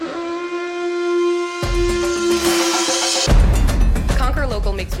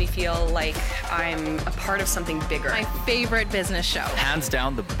feel like I'm a part of something bigger. My favorite business show. Hands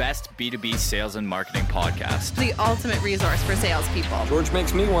down the best B2B sales and marketing podcast. The ultimate resource for salespeople. George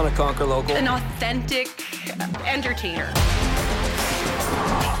makes me want to conquer local. An authentic entertainer.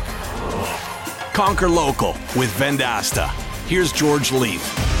 Conquer Local with Vendasta. Here's George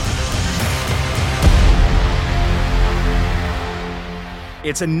Leith.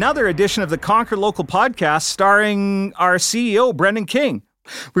 It's another edition of the Conquer Local podcast starring our CEO, Brendan King.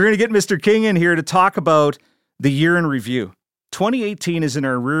 We're going to get Mr. King in here to talk about the year in review. 2018 is in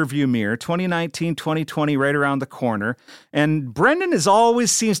our rearview mirror, 2019, 2020 right around the corner. And Brendan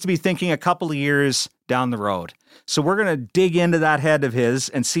always seems to be thinking a couple of years down the road. So we're going to dig into that head of his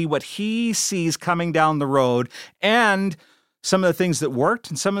and see what he sees coming down the road and some of the things that worked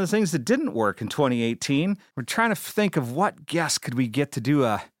and some of the things that didn't work in 2018. We're trying to think of what guests could we get to do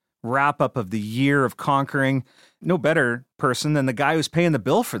a wrap-up of the year of conquering. No better person than the guy who's paying the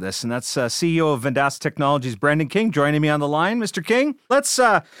bill for this, and that's CEO of Vendasta Technologies, Brendan King, joining me on the line. Mr. King, let's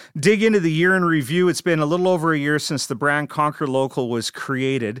dig into the year in review. It's been a little over a year since the brand Conquer Local was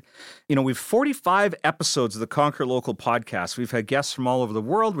created. You know, we've 45 episodes of the Conquer Local podcast. We've had guests from all over the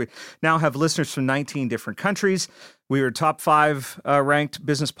world. We now have listeners from 19 different countries. We were top 5 ranked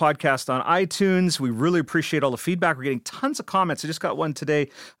business podcast on iTunes. We really appreciate all the feedback. We're getting tons of comments. I just got one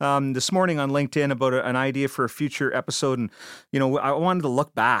today, this morning on LinkedIn about an idea for a future episode. And, you know, I wanted to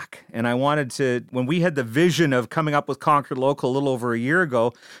look back and I wanted to, when we had the vision of coming up with Conquer Local a little over a year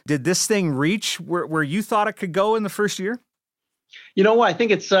ago, did this thing reach where you thought it could go in the first year? You know what? I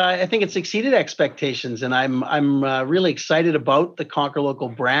think it's exceeded expectations, and I'm really excited about the Conquer Local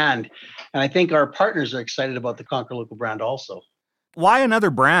brand, and I think our partners are excited about the Conquer Local brand also. Why another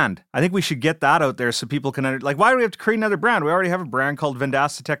brand? I think we should get that out there so people can why do we have to create another brand? We already have a brand called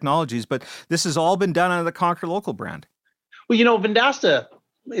Vendasta Technologies, but this has all been done under the Conquer Local brand. Well, you know, Vendasta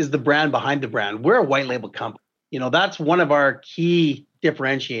is the brand behind the brand. We're a white label company. You know, that's one of our key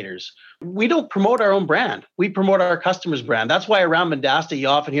differentiators. We don't promote our own brand. We promote our customer's brand. That's why around Vendasta, you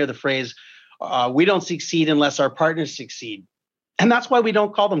often hear the phrase, we don't succeed unless our partners succeed. And that's why we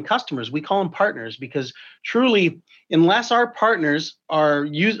don't call them customers. We call them partners, because truly, unless our partners are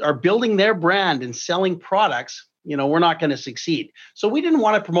building their brand and selling products, you know, we're not going to succeed. So we didn't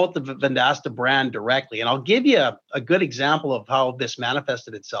want to promote the Vendasta brand directly. And I'll give you a good example of how this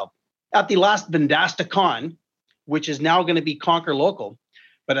manifested itself. At the last Vendasta Con, which is now going to be Conquer Local.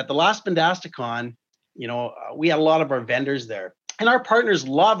 But at the last Vendasta Con, you know, we had a lot of our vendors there. And our partners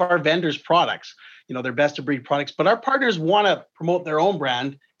love our vendors' products. You know, they're best of breed products. But our partners want to promote their own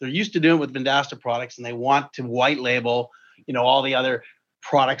brand. They're used to doing it with Vendasta products, and they want to white label, you know, all the other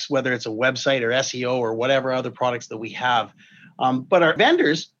products, whether it's a website or SEO or whatever other products that we have. But our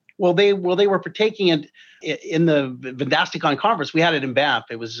vendors, they were partaking in the VendastaCon conference. We had it in Banff.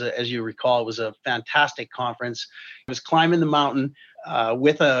 It was, as you recall, it was a fantastic conference. It was climbing the mountain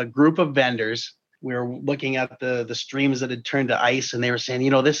with a group of vendors. We were looking at the streams that had turned to ice, and they were saying, you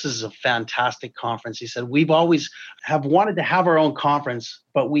know, this is a fantastic conference. He said, we've always have wanted to have our own conference,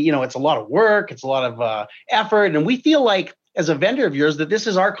 but it's a lot of work. It's a lot of effort. And we feel like, as a vendor of yours, that this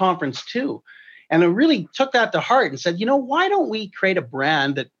is our conference too. And I really took that to heart and said, you know, why don't we create a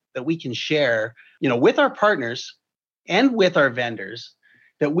brand that we can share, you know, with our partners and with our vendors,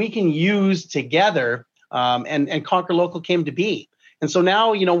 that we can use together, and Conquer Local came to be. And so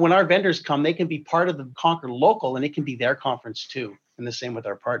now, you know, when our vendors come, they can be part of the Conquer Local, and it can be their conference too. And the same with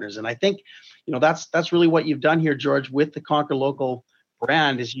our partners. And I think, you know, that's really what you've done here, George, with the Conquer Local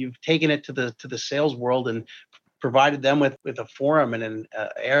brand, is you've taken it to the sales world and provided them with a forum and an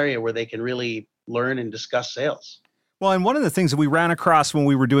area where they can really learn and discuss sales. Well, and one of the things that we ran across when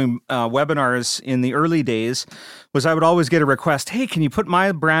we were doing webinars in the early days was I would always get a request, hey, can you put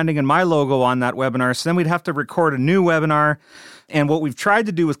my branding and my logo on that webinar? So then we'd have to record a new webinar. And what we've tried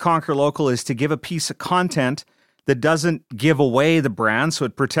to do with Conquer Local is to give a piece of content that doesn't give away the brand, so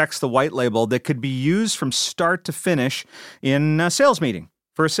it protects the white label, that could be used from start to finish in a sales meeting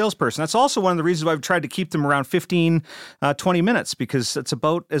for a salesperson. That's also one of the reasons why I've tried to keep them around 15, 20 minutes, because it's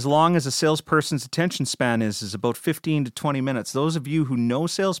about as long as a salesperson's attention span is about 15 to 20 minutes. Those of you who know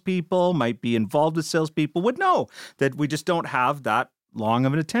salespeople, might be involved with salespeople, would know that we just don't have that long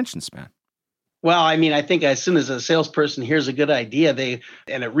of an attention span. Well, I mean, I think as soon as a salesperson hears a good idea,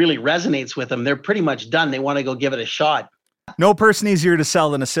 and it really resonates with them, they're pretty much done. They want to go give it a shot. No person easier to sell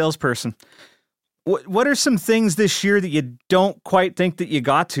than a salesperson. What are some things this year that you don't quite think that you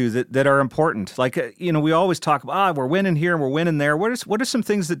got to that are important? Like, you know, we always talk about, we're winning here and we're winning there. What are some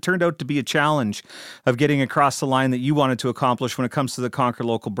things that turned out to be a challenge of getting across the line that you wanted to accomplish when it comes to the Conquer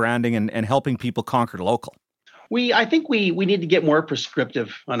Local branding and helping people conquer local? I think we need to get more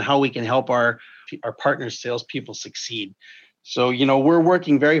prescriptive on how we can help our partners, salespeople succeed. So, we're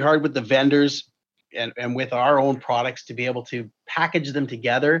working very hard with the vendors and with our own products to be able to package them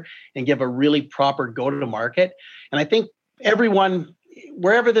together and give a really proper go-to-market. And I think everyone,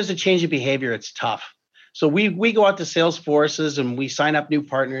 wherever there's a change of behavior, it's tough. So we go out to sales forces and we sign up new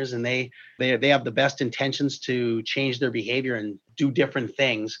partners, and they have the best intentions to change their behavior and do different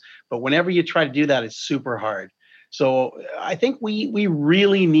things. But whenever you try to do that, it's super hard. So I think we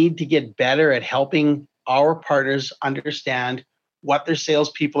really need to get better at helping our partners understand what their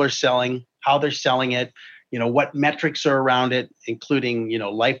salespeople are selling, how they're selling it, what metrics are around it, including,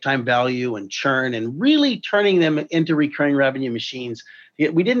 lifetime value and churn, and really turning them into recurring revenue machines.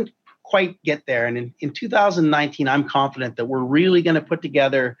 We didn't quite get there. And in 2019, I'm confident that we're really going to put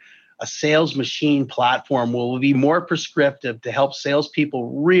together a sales machine platform where we'll be more prescriptive to help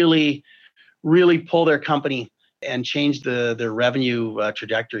salespeople really, really pull their company and change their revenue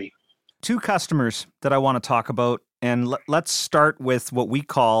trajectory. Two customers that I want to talk about, and let's start with what we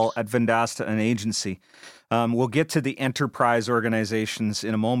call at Vendasta an agency. We'll get to the enterprise organizations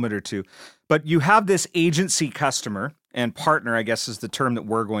in a moment or two, but you have this agency customer, and partner, I guess, is the term that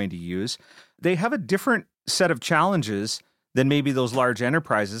we're going to use. They have a different set of challenges than maybe those large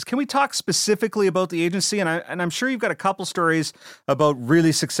enterprises. Can we talk specifically about the agency? And I'm sure you've got a couple stories about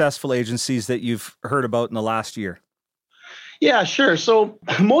really successful agencies that you've heard about in the last year. Yeah, sure. So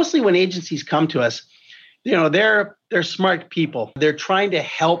mostly when agencies come to us, they're smart people. They're trying to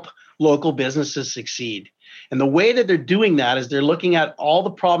help local businesses succeed. And the way that they're doing that is they're looking at all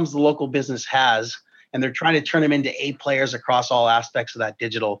the problems the local business has, and they're trying to turn them into A players across all aspects of that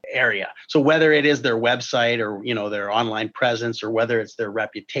digital area. So whether it is their website or, their online presence, or whether it's their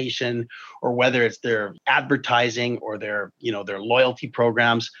reputation, or whether it's their advertising or their loyalty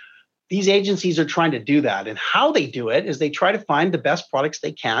programs, these agencies are trying to do that. And how they do it is they try to find the best products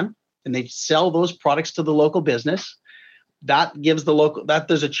they can, and they sell those products to the local business. That gives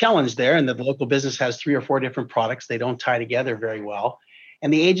there's a challenge there, and that the local business has 3 or 4 different products. They don't tie together very well.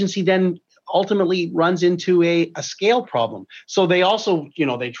 And the agency then ultimately runs into a scale problem. So they also,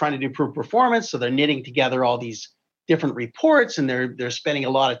 they're trying to do proof performance. So they're knitting together all these different reports, and they're spending a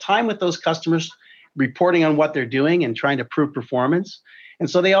lot of time with those customers, reporting on what they're doing and trying to prove performance. And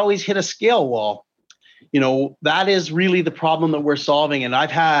so they always hit a scale wall. That is really the problem that we're solving. And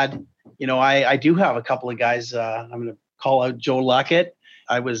I've had, I do have a couple of guys, I'm going to call out Joe Luckett.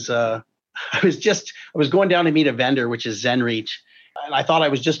 I was going down to meet a vendor, which is ZenReach. And I thought I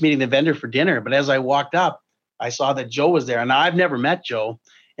was just meeting the vendor for dinner. But as I walked up, I saw that Joe was there. And I've never met Joe.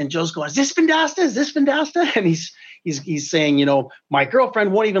 And Joe's going, is this Vendasta? And he's saying, my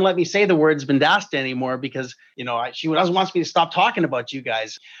girlfriend won't even let me say the words Vendasta anymore because, she wants me to stop talking about you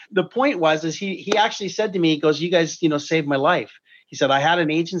guys. The point was, he actually said to me, he goes, you guys, saved my life. He said, I had an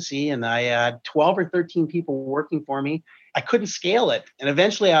agency and I had 12 or 13 people working for me. I couldn't scale it. And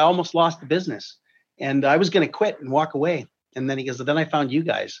eventually I almost lost the business and I was going to quit and walk away. And then he goes, then I found you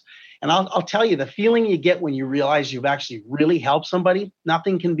guys. And I'll tell you, the feeling you get when you realize you've actually really helped somebody,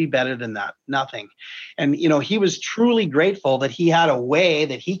 nothing can be better than that. Nothing. And, he was truly grateful that he had a way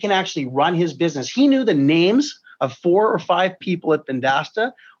that he can actually run his business. He knew the names of 4 or 5 people at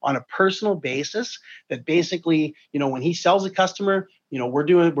Vendasta on a personal basis that basically, when he sells a customer, we're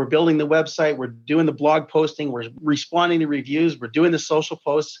building the website, we're doing the blog posting, we're responding to reviews, we're doing the social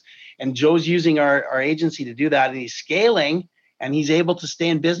posts. And Joe's using our agency to do that. And he's scaling. And he's able to stay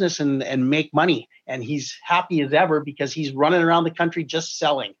in business and make money. And he's happy as ever because he's running around the country just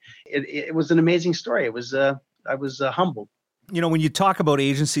selling. It was an amazing story. I was humbled. When you talk about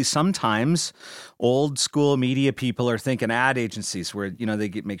agencies, sometimes old school media people are thinking ad agencies where, they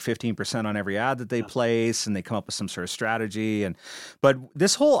make 15% on every ad that they place and they come up with some sort of strategy. But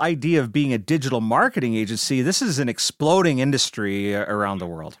this whole idea of being a digital marketing agency, this is an exploding industry around the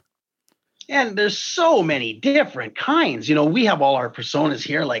world. And there's so many different kinds. We have all our personas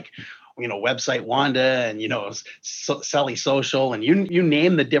here, like, Website Wanda and, Sally Social, and you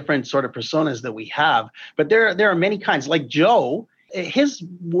name the different sort of personas that we have. But there are many kinds. Like Joe, his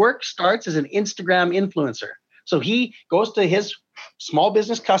work starts as an Instagram influencer. So he goes to his small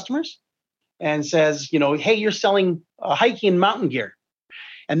business customers and says, hey, you're selling hiking and mountain gear.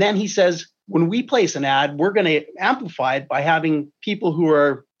 And then he says, when we place an ad, we're going to amplify it by having people who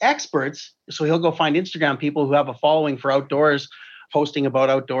are experts. So he'll go find Instagram people who have a following for outdoors, posting about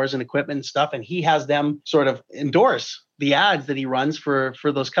outdoors and equipment and stuff. And he has them sort of endorse the ads that he runs for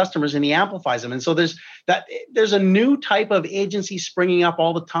those customers, and he amplifies them. And so there's a new type of agency springing up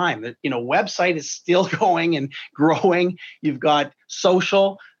all the time. That, website is still going and growing. You've got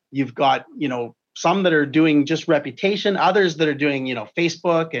social, you've got, some that are doing just reputation, others that are doing,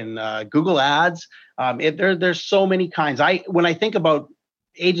 Facebook and Google ads. There's so many kinds. When I think about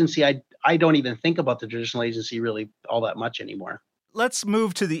agency, I don't even think about the traditional agency really all that much anymore. Let's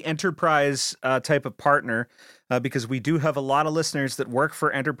move to the enterprise type of partner, because we do have a lot of listeners that work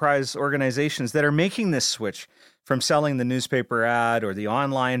for enterprise organizations that are making this switch from selling the newspaper ad or the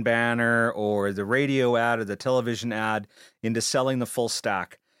online banner or the radio ad or the television ad into selling the full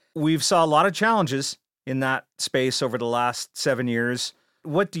stack. We've saw a lot of challenges in that space over the last 7 years.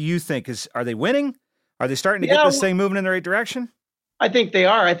 What do you think? Are they winning? Are they starting to get this thing moving in the right direction? I think they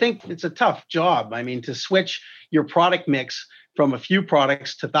are. I think it's a tough job. I mean, to switch your product mix from a few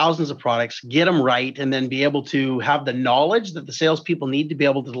products to thousands of products, get them right, and then be able to have the knowledge that the salespeople need to be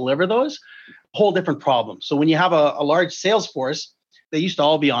able to deliver those, whole different problem. So when you have a large sales force, they used to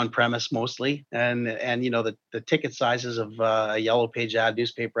all be on premise mostly, and the ticket sizes of a yellow page ad,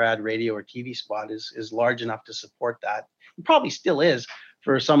 newspaper ad, radio or TV spot is large enough to support that. It probably still is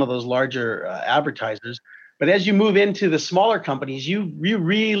for some of those larger advertisers. But as you move into the smaller companies, you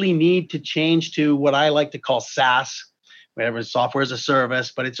really need to change to what I like to call SaaS, whatever, software as a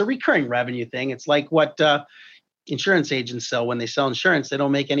service, but it's a recurring revenue thing. It's like what insurance agents sell. When they sell insurance, they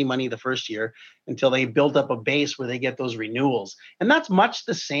don't make any money the first year until they build up a base where they get those renewals. And that's much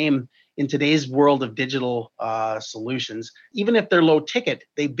the same in today's world of digital solutions. Even if they're low ticket,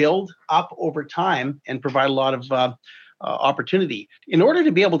 they build up over time and provide a lot of opportunity. In order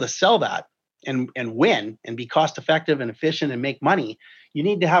to be able to sell that and win and be cost effective and efficient and make money, you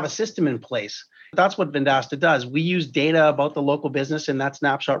need to have a system in place. That's what Vendasta does. We use data about the local business in that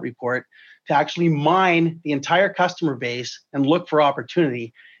snapshot report to actually mine the entire customer base and look for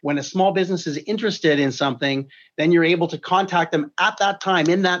opportunity. When a small business is interested in something, then you're able to contact them at that time,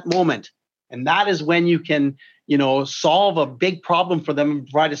 in that moment. And that is when you can, solve a big problem for them and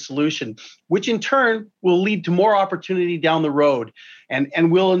provide a solution, which in turn will lead to more opportunity down the road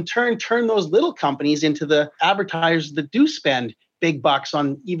and will in turn turn those little companies into the advertisers that do spend big bucks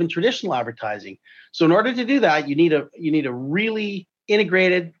on even traditional advertising. So in order to do that, you need a really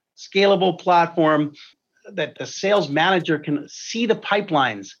integrated, scalable platform that the sales manager can see the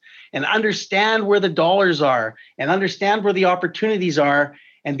pipelines and understand where the dollars are and understand where the opportunities are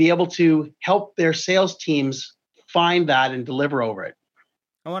and be able to help their sales teams find that and deliver over it.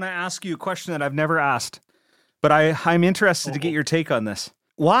 I want to ask you a question that I've never asked, but I'm interested to get your take on this.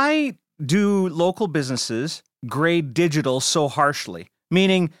 Why do local businesses grade digital so harshly?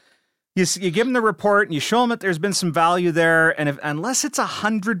 Meaning, you give them the report and you show them that there's been some value there, and unless it's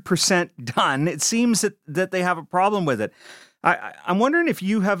 100% done, it seems that they have a problem with it. I'm wondering if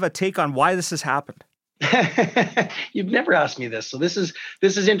you have a take on why this has happened. You've never asked me this, so this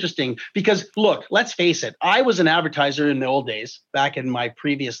is interesting because look, let's face it. I was an advertiser in the old days. Back in my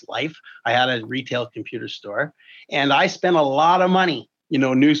previous life, I had a retail computer store, and I spent a lot of money,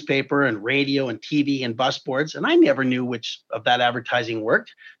 newspaper and radio and TV and bus boards, and I never knew which of that advertising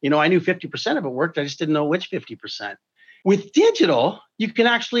worked. I knew 50% of it worked. I just didn't know which 50%. With digital, you can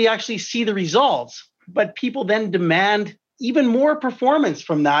actually see the results, but people then demand even more performance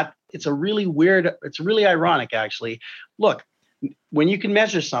from that. It's really ironic, actually. Look, when you can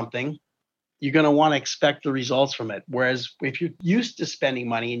measure something, you're going to want to expect the results from it. Whereas if you're used to spending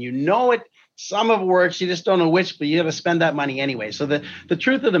money and it, some of it works, you just don't know which, but you got to spend that money anyway. So the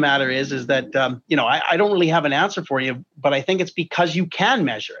truth of the matter is that, I don't really have an answer for you, but I think it's because you can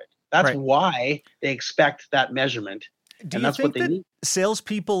measure it. That's right. Why they expect that measurement. Do you think that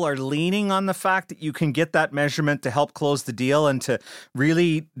salespeople are leaning on the fact that you can get that measurement to help close the deal and to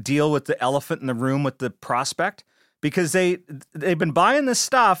really deal with the elephant in the room with the prospect? Because they've been buying this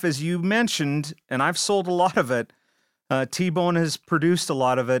stuff, as you mentioned, and I've sold a lot of it. T-Bone has produced a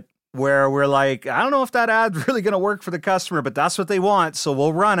lot of it, where we're like, I don't know if that ad's really going to work for the customer, but that's what they want, so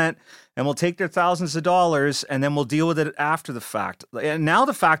we'll run it, and we'll take their thousands of dollars, and then we'll deal with it after the fact. And now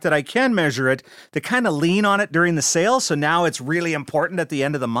the fact that I can measure it, to kind of lean on it during the sale, so now it's really important at the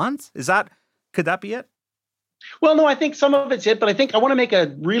end of the month? Could that be it? Well, no, I think some of it's it, but I think I want to make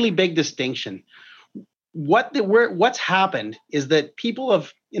a really big distinction. What's happened is that people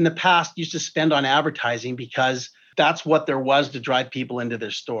have, in the past, used to spend on advertising because that's what there was to drive people into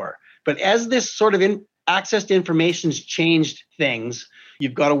their store. But as this sort of access to information's changed things,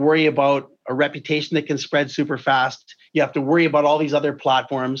 you've got to worry about a reputation that can spread super fast. You have to worry about all these other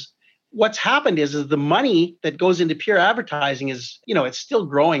platforms. What's happened is the money that goes into pure advertising is, it's still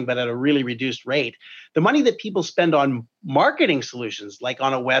growing, but at a really reduced rate. The money that people spend on marketing solutions, like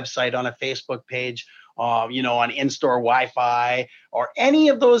on a website, on a Facebook page, on in-store Wi-Fi, or any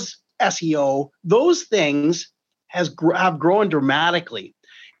of those SEO, those things have grown dramatically.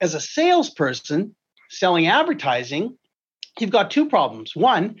 as a salesperson selling advertising, you've got two problems.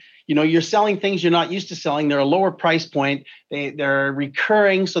 One, you're selling things you're not used to selling. They're a lower price point. They're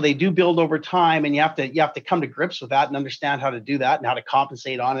recurring, so they do build over time, and you have to come to grips with that and understand how to do that and how to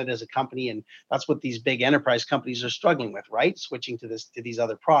compensate on it as a company. And that's what these big enterprise companies are struggling with, right? Switching to these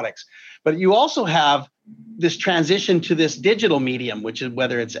other products. But you also have this transition to this digital medium, which is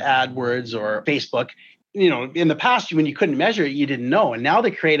whether it's AdWords or Facebook. In the past, when you couldn't measure it, you didn't know. And now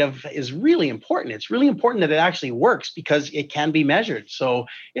the creative is really important. It's really important that it actually works because it can be measured. So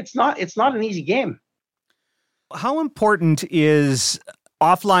it's not an easy game. How important is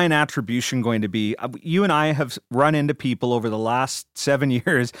offline attribution going to be? You and I have run into people over the last 7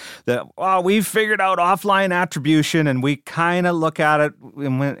 years that, we've figured out offline attribution, and we kind of look at it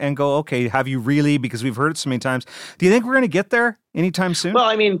and go, okay, have you really? Because we've heard it so many times. Do you think we're going to get there anytime soon? Well,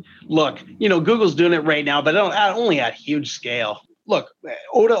 I mean, look, Google's doing it right now, but only at huge scale. Look,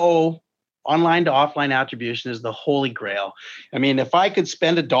 O2O, online to offline attribution is the holy grail. I mean, if I could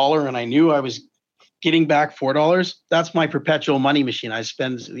spend $1 and I knew I was getting back $4, that's my perpetual money machine. I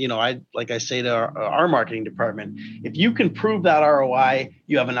spend, like I say to our marketing department, if you can prove that ROI,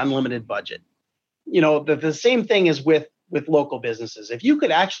 you have an unlimited budget. The same thing is with local businesses. If you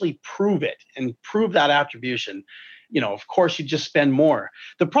could actually prove it and prove that attribution, of course you just spend more.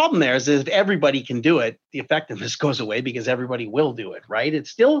 The problem there is if everybody can do it, the effectiveness goes away because everybody will do it, right? It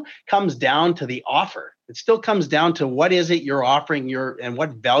still comes down to the offer. It still comes down to what is it you're offering and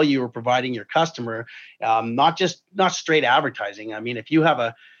what value you're providing your customer, not straight advertising. I mean, if you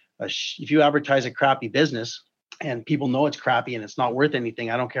have if you advertise a crappy business and people know it's crappy and it's not worth anything,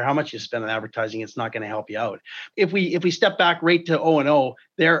 I don't care how much you spend on advertising, it's not going to help you out. If we step back right to O&O,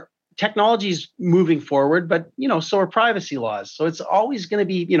 technology's moving forward, but so are privacy laws. So it's always going to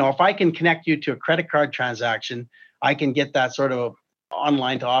be, if I can connect you to a credit card transaction, I can get that sort of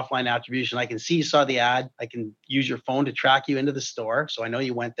online to offline attribution. I can see you saw the ad. I can use your phone to track you into the store, so I know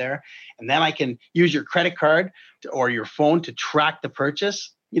you went there. And then I can use your credit card or your phone to track the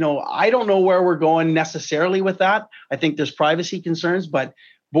purchase. I don't know where we're going necessarily with that. I think there's privacy concerns, but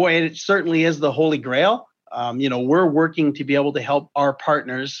boy, it certainly is the holy grail. We're working to be able to help our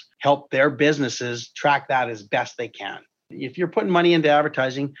partners help their businesses track that as best they can. If you're putting money into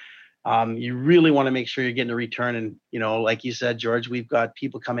advertising, you really want to make sure you're getting a return. And, like you said, George, we've got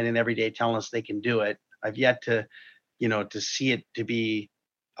people coming in every day telling us they can do it. I've yet to see it to be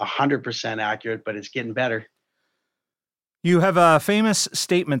 100% accurate, but it's getting better. You have a famous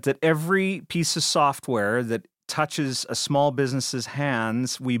statement that every piece of software that touches a small business's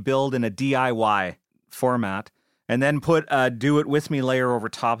hands, we build in a DIY format and then put a do it with me layer over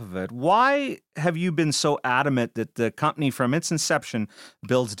top of it. Why have you been so adamant that the company from its inception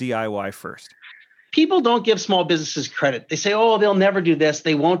builds DIY first? People don't give small businesses credit. They say, they'll never do this.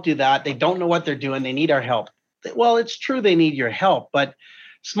 They won't do that. They don't know what they're doing. They need our help. Well, it's true they need your help, but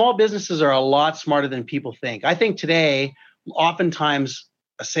small businesses are a lot smarter than people think. I think today, oftentimes,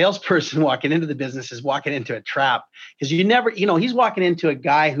 a salesperson walking into the business is walking into a trap because he's walking into a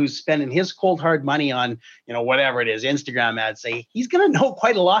guy who's spending his cold hard money on, whatever it is, Instagram ads. Say he's going to know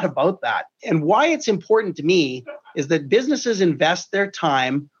quite a lot about that. And why it's important to me is that businesses invest their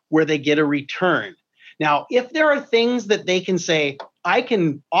time where they get a return. Now, if there are things that they can say, I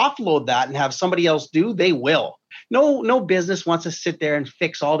can offload that and have somebody else do, they will. No business wants to sit there and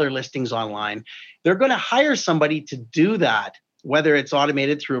fix all their listings online. They're going to hire somebody to do that, whether it's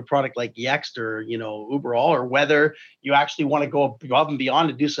automated through a product like Yext or, Uberall, or whether you actually want to go above and beyond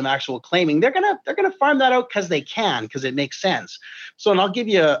to do some actual claiming. They're gonna farm that out because it makes sense. So, and I'll give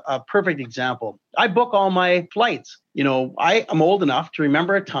you a perfect example. I book all my flights. I am old enough to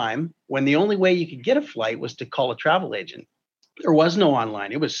remember a time when the only way you could get a flight was to call a travel agent. There was no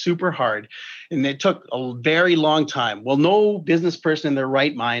online. It was super hard. And it took a very long time. Well, no business person in their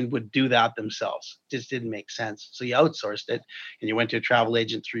right mind would do that themselves. It just didn't make sense. So you outsourced it and you went to a travel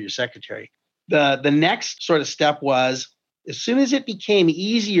agent through your secretary. The next sort of step was, as soon as it became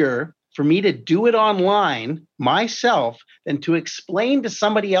easier for me to do it online myself than to explain to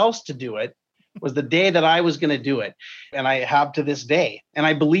somebody else to do it, was the day that I was going to do it. And I have to this day. And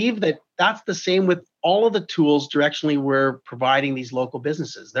I believe that that's the same with all of the tools directionally we're providing these local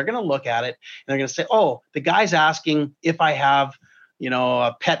businesses. They're going to look at it and they're going to say, the guy's asking if I have,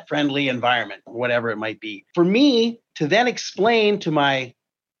 a pet-friendly environment, whatever it might be. For me to then explain to my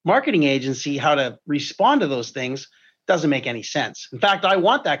marketing agency how to respond to those things doesn't make any sense. In fact, I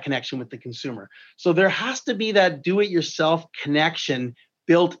want that connection with the consumer. So there has to be that do-it-yourself connection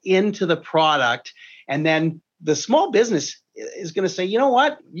built into the product. And then the small business is going to say, you know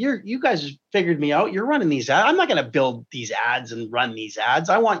what, you guys figured me out. You're running these ads. I'm not going to build these ads and run these ads.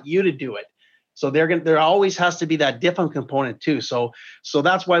 I want you to do it. So there always has to be that different component too. So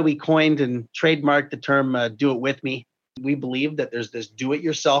that's why we coined and trademarked the term "do it with me." We believe that there's this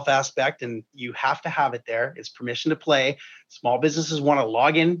do-it-yourself aspect, and you have to have it there. It's permission to play. Small businesses want to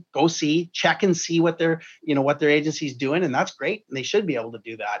log in, go see, check and see what their agency's doing, and that's great. And they should be able to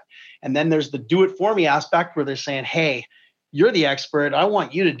do that. And then there's the do-it-for-me aspect where they're saying, "Hey, you're the expert. I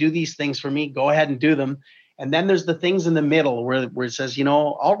want you to do these things for me. Go ahead and do them." And then there's the things in the middle where it says,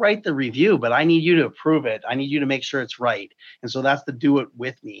 I'll write the review, but I need you to approve it. I need you to make sure it's right. And so that's the do it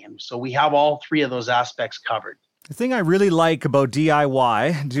with me. And so we have all three of those aspects covered. The thing I really like about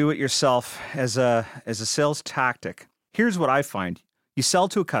DIY, do it yourself, as a sales tactic, here's what I find. You sell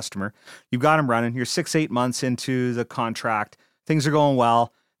to a customer, you've got them running, you're 6-8 months into the contract, things are going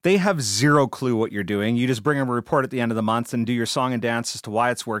well. They have zero clue what you're doing. You just bring them a report at the end of the month and do your song and dance as to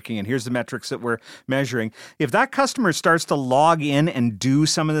why it's working. And here's the metrics that we're measuring. If that customer starts to log in and do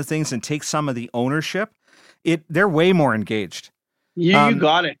some of the things and take some of the ownership, they're way more engaged. You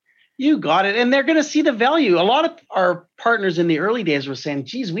got it. You got it. And they're going to see the value. A lot of our partners in the early days were saying,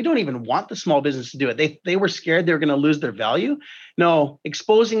 geez, we don't even want the small business to do it. They were scared they were going to lose their value. No,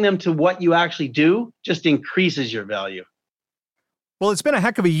 exposing them to what you actually do just increases your value. Well, it's been a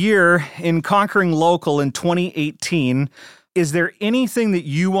heck of a year in Conquering Local in 2018. Is there anything that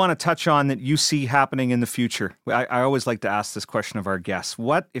you want to touch on that you see happening in the future? I always like to ask this question of our guests.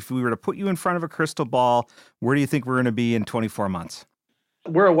 What, if we were to put you in front of a crystal ball, where do you think we're going to be in 24 months?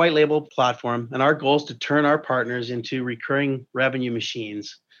 We're a white label platform, and our goal is to turn our partners into recurring revenue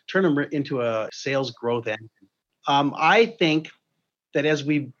machines, turn them into a sales growth engine. I think that as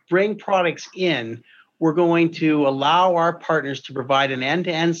we bring products in, we're going to allow our partners to provide an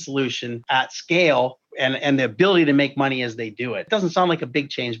end-to-end solution at scale and the ability to make money as they do it. It doesn't sound like a big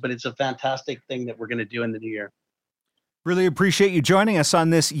change, but it's a fantastic thing that we're going to do in the new year. Really appreciate you joining us on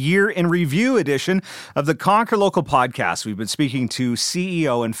this year in review edition of the Conquer Local podcast. We've been speaking to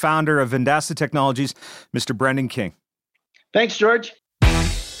CEO and founder of Vendasta Technologies, Mr. Brendan King. Thanks, George.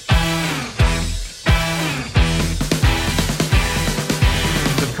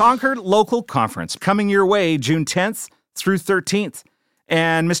 Conquer Local Conference coming your way June 10th through 13th.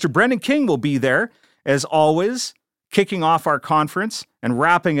 And Mr. Brendan King will be there, as always, kicking off our conference and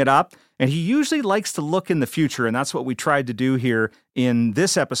wrapping it up. And he usually likes to look in the future, and that's what we tried to do here in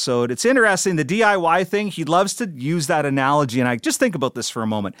this episode. It's interesting, the DIY thing, he loves to use that analogy, and I just think about this for a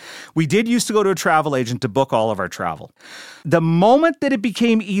moment. We did used to go to a travel agent to book all of our travel. The moment that it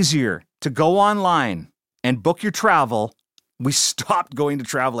became easier to go online and book your travel, we stopped going to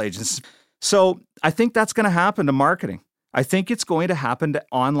travel agents. So I think that's going to happen to marketing. I think it's going to happen to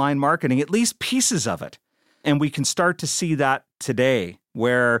online marketing, at least pieces of it. And we can start to see that today,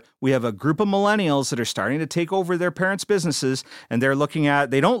 where we have a group of millennials that are starting to take over their parents' businesses, and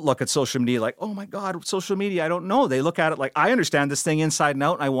they don't look at social media like, oh my God, social media, I don't know. They look at it like, I understand this thing inside and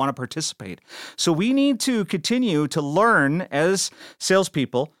out, and I want to participate. So we need to continue to learn as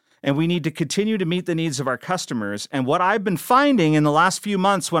salespeople, and we need to continue to meet the needs of our customers. And what I've been finding in the last few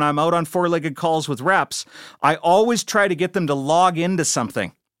months when I'm out on four-legged calls with reps, I always try to get them to log into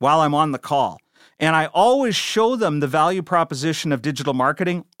something while I'm on the call. And I always show them the value proposition of digital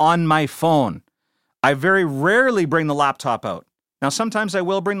marketing on my phone. I very rarely bring the laptop out. Now, sometimes I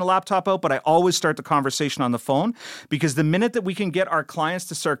will bring the laptop out, but I always start the conversation on the phone, because the minute that we can get our clients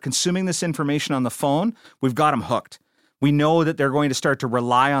to start consuming this information on the phone, we've got them hooked. We know that they're going to start to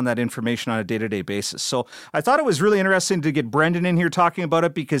rely on that information on a day-to-day basis. So I thought it was really interesting to get Brendan in here talking about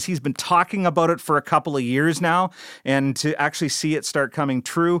it, because he's been talking about it for a couple of years now, and to actually see it start coming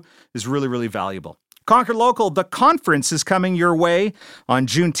true is really, really valuable. Conquer Local, the conference, is coming your way on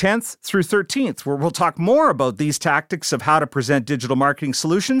June 10th through 13th, where we'll talk more about these tactics of how to present digital marketing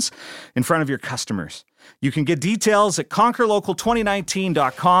solutions in front of your customers. You can get details at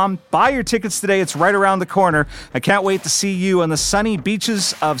conquerlocal2019.com. Buy your tickets today. It's right around the corner. I can't wait to see you on the sunny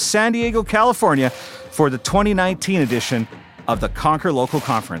beaches of San Diego, California for the 2019 edition of the Conquer Local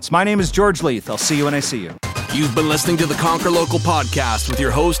Conference. My name is George Leith. I'll see you when I see you. You've been listening to the Conquer Local podcast with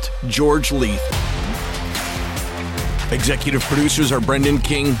your host, George Leith. Executive producers are Brendan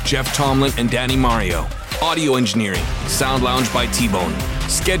King, Jeff Tomlin, and Danny Mario. Audio engineering, Sound Lounge by T-Bone.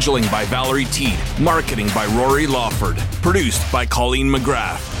 Scheduling by Valerie Teed. Marketing by Rory Lawford. Produced by Colleen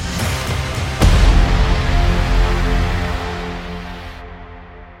McGrath.